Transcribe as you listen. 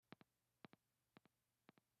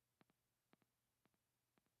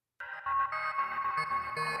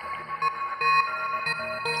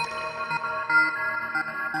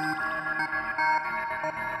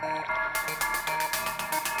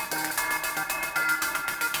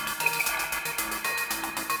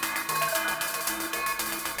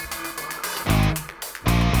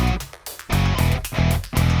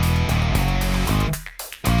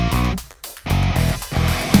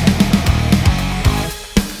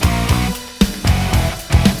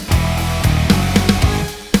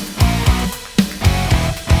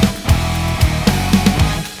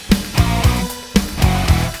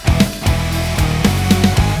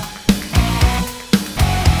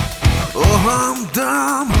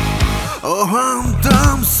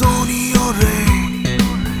hamdam soniore.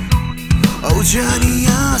 Oh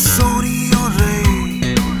janiya soniore.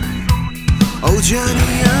 Oh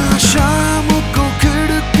janiya शाम को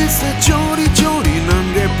खिड़की से चोरी चोरी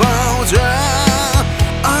नंगे पाँव जा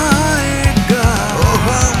आएगा. Oh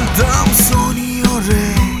hamdam soniore.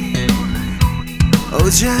 Oh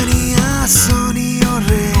janiya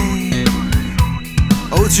soniore.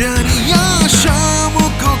 Oh janiya शाम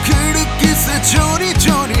को खिड़की से चोरी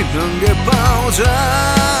चोरी नंगे पाँव जा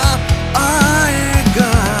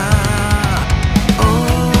आएगा.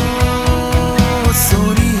 Oh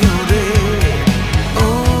सोनियोरे. Oh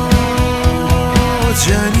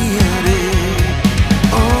janiya re.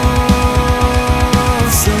 Oh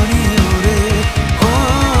सोनियोरे. Oh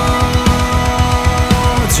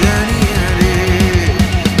janiya re.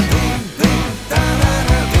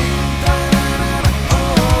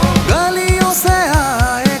 गलियों से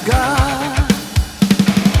आएगा.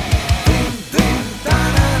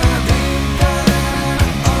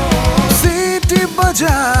 सीटी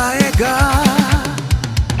बजाएगा.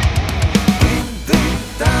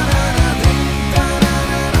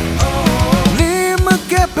 नीम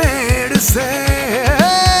के पेड़ से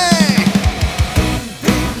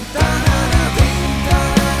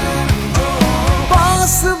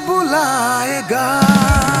पास बुलाएगा.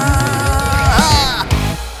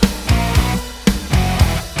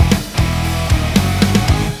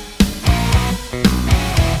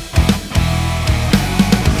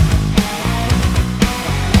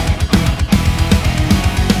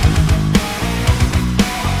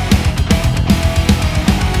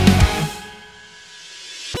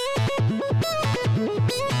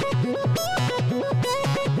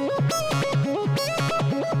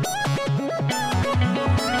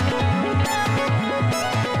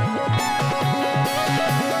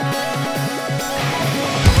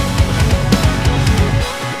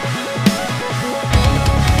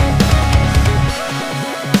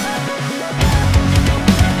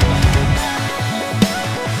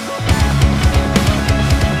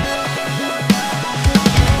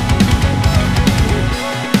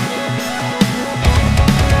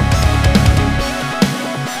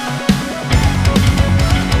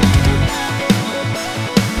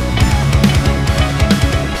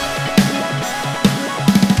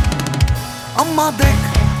 अम्मा देख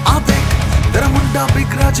आ देख तेरा मुंडा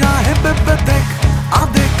बिगड़ा जा है. बेबे देख आ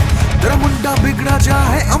देख तेरा मुंडा बिगड़ा जा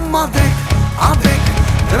है. अम्मा देख आ देख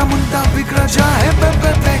तेरा मुंडा बिगड़ा जा है.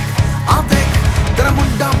 बेबे देख आ देख तेरा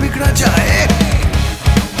मुंडा बिगड़ा जाए.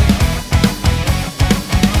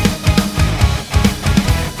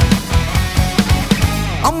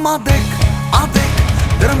 अम्मा देख आ देख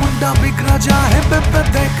तेरा मुंडा बिगड़ा जा है. बेबे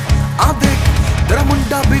देख आ देख तेरा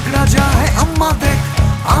मुंडा बिगड़ा जा है. अम्मा देख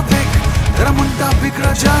आ देख तेरा मुंडा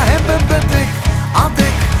बिगड़ा जाए. बेबे देख आ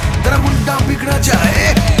देख तेरा मुंडा बिगड़ा जाए.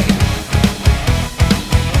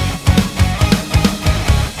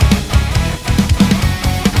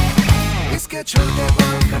 इसके छोटे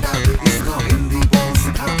बाल कटा दे. इसको हिंदी बोल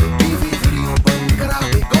सिखा दे. टीवी वीडियो बंद करा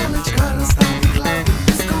दे. कॉलेज का रास्ता दिखला दे.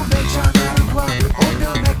 इसको बेचाना रुकवा दे.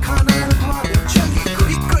 होटल में खाना रुकवा दे.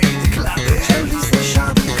 चलिए कोई दिखला दे. जल्दी से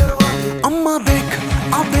शादी करवा दे. अम्मा देख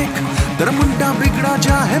आ देख तेरा मुंडा बिगड़ा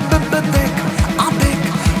जाए. बेबे देख आ देख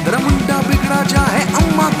तेरा मुंडा बिगड़ा जाए.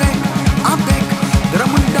 अम्मा देख आ देख तेरा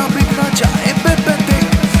मुंडा बिगड़ा जाए. बेबे देख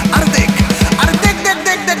अरे देख देख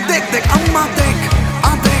देख देख देख देख. अम्मा देख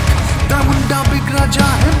आ देख तेरा मुंडा बिगड़ा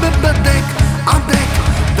जाए. बेबे देख आ देख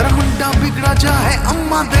तेरा मुंडा बिगड़ा जाए.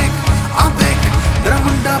 अम्मा देख आ देख तेरा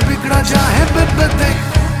मुंडा बिगड़ा जाए. बेबे देख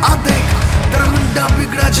आ देख तेरा मुंडा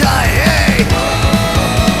बिगड़ा जाए.